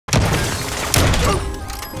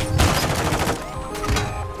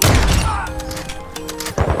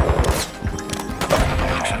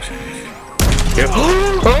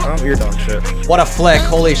You're dog shit. What a flick.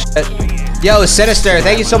 Holy shit. Yo, Sinister,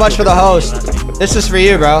 thank you so much for the host. This is for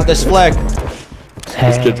you, bro. This flick.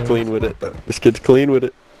 This kid's clean with it. This kid's clean with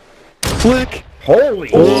it. Flick! Holy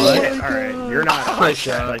shit. Oh Alright, you're not high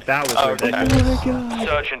shot. Like, that was ridiculous. Oh my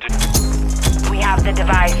god. Search into. We have the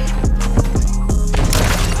device.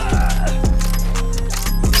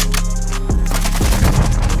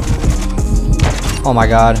 Oh my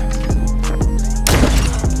god.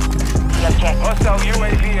 Hostile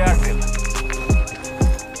UAV active.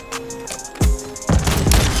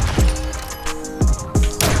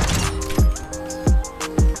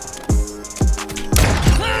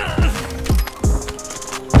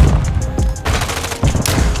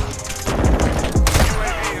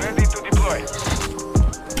 UAV ready to deploy.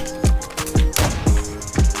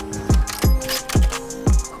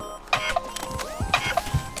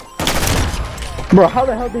 Bro, how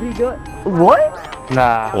the hell did he do it? What?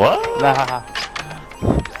 Nah. What? Nah.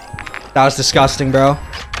 That was disgusting, bro.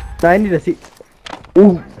 I need to see.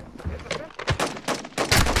 Ooh.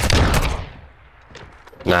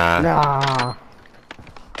 Nah. Nah.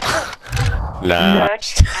 Nah.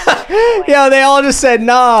 Yo, they all just said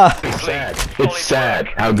nah. It's sad. It's sad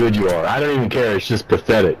how good you are. I don't even care. It's just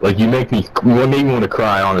pathetic. Like, you make me want to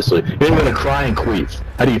cry, honestly. You're even gonna cry and queef.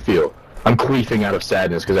 How do you feel? I'm queefing out of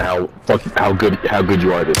sadness because of how good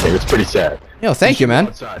you are at this game. It's pretty sad. Yo, thank you, man.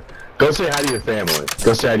 Outside. Go say hi to your family.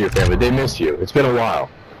 Go say hi to your family. They miss you. It's been a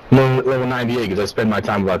while. I'm level 98 because I spend my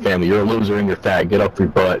time with my family. You're a loser and you're fat. Get up your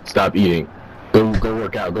butt. Stop eating. Go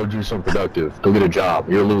work out. Go do something productive. Go get a job.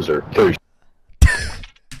 You're a loser. Kill your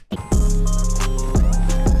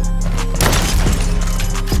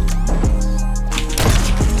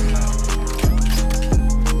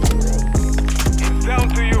It's down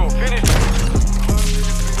to you. Finish.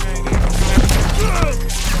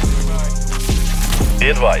 Be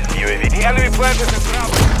advised, UAV. The enemy plant is a trap.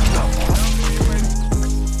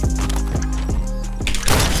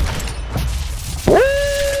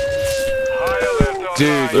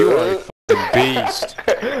 Dude, you are a fucking beast.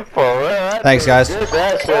 Thanks, guys.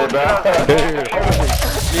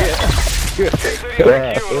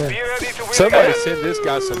 Somebody send this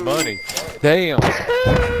guy some money. Damn.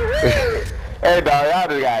 Hey, dog, y'all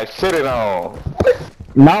just got shitted on.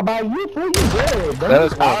 Not by you, for you good, bro. That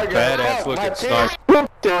is one badass looking sniper.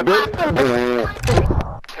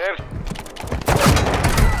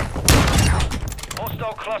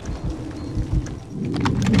 Hostile cluster.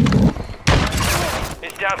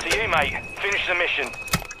 It's down to you, mate. Finish the mission.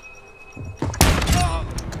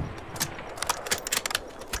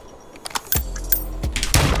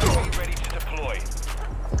 Ready to deploy.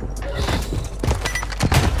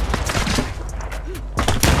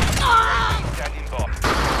 Standing by.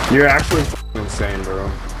 You're actually insane,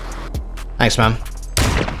 bro. Thanks, man.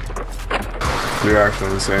 You're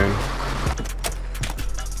actually insane.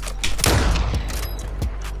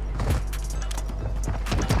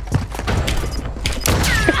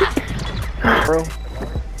 Bro.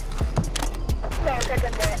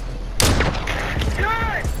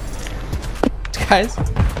 Guys.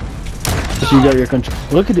 You got your control.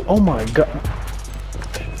 Look at it. Oh my god.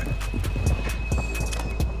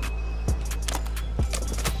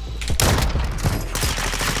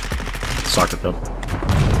 Suck it up.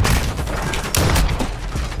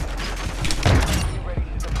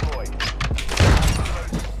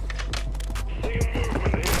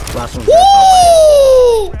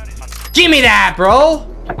 Woo! Give me that, bro.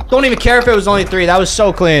 Don't even care if it was only 3. That was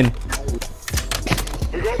so clean.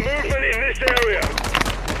 We got movement in this area.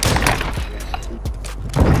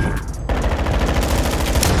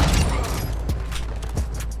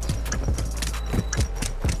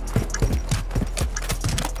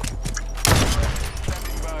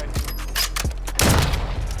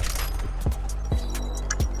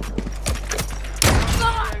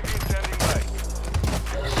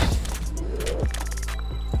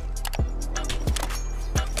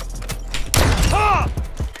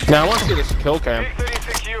 Now I want to see this kill cam. Victory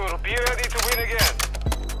secure. Be ready to win again.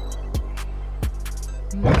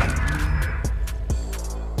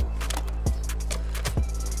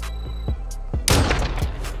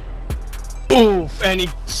 Oof, and he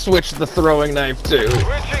switched the throwing knife too. Switching.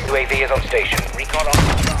 UAV is on station. Recon on.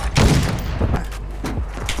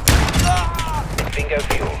 Bingo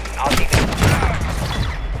fuel. RTB.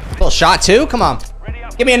 Little shot too? Come on.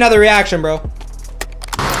 Give me another reaction, bro.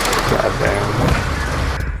 Goddamn.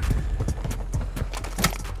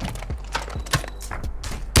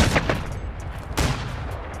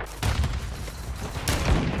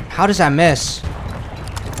 How does that miss?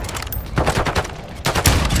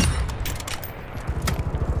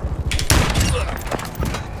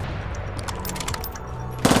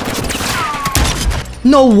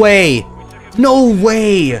 No way. No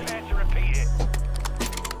way.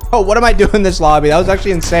 Oh, what am I doing in this lobby? That was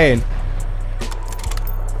actually insane.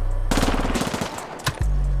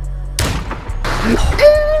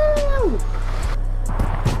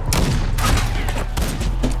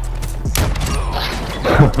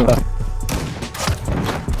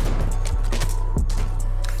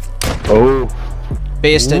 Oh.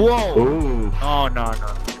 Basted. Oh. Oh no.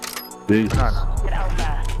 Jeez.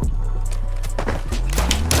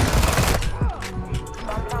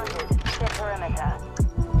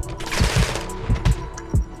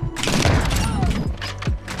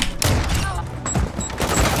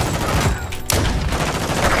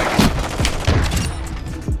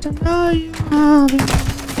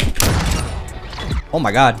 Oh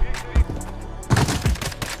my god.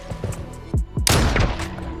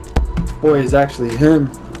 Boy, it's actually him.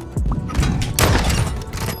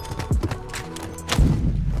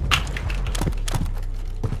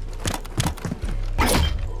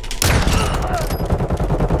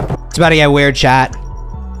 It's about to get weird, chat.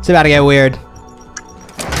 It's about to get weird.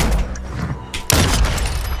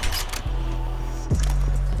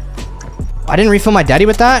 I didn't refill my daddy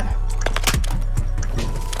with that?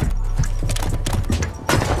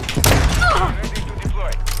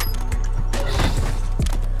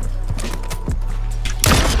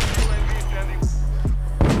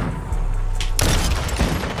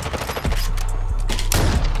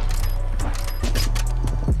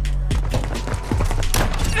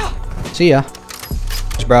 See ya.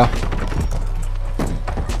 Bro.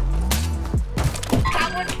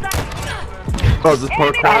 Oh, is this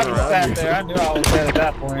parkour I was around sat you? there. I knew I was dead at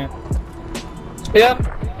that point. Yep.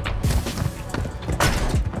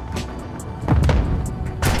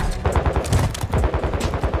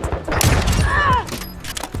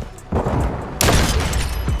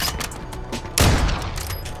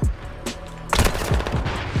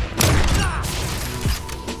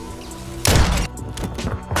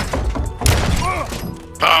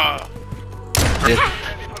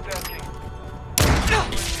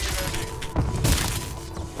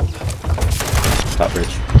 Top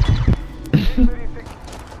bridge.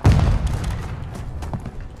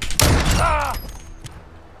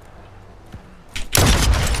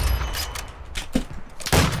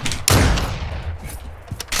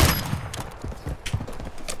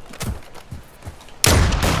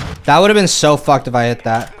 That would have been so fucked if I hit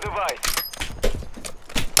that.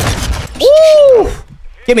 Woo!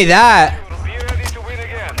 Give me that.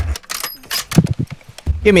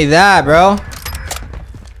 Give me that, bro.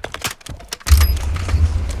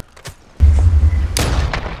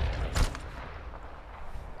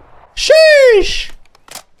 Sheesh.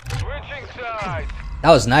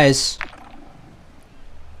 That was nice.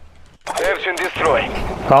 Search and destroy.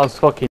 I was fucking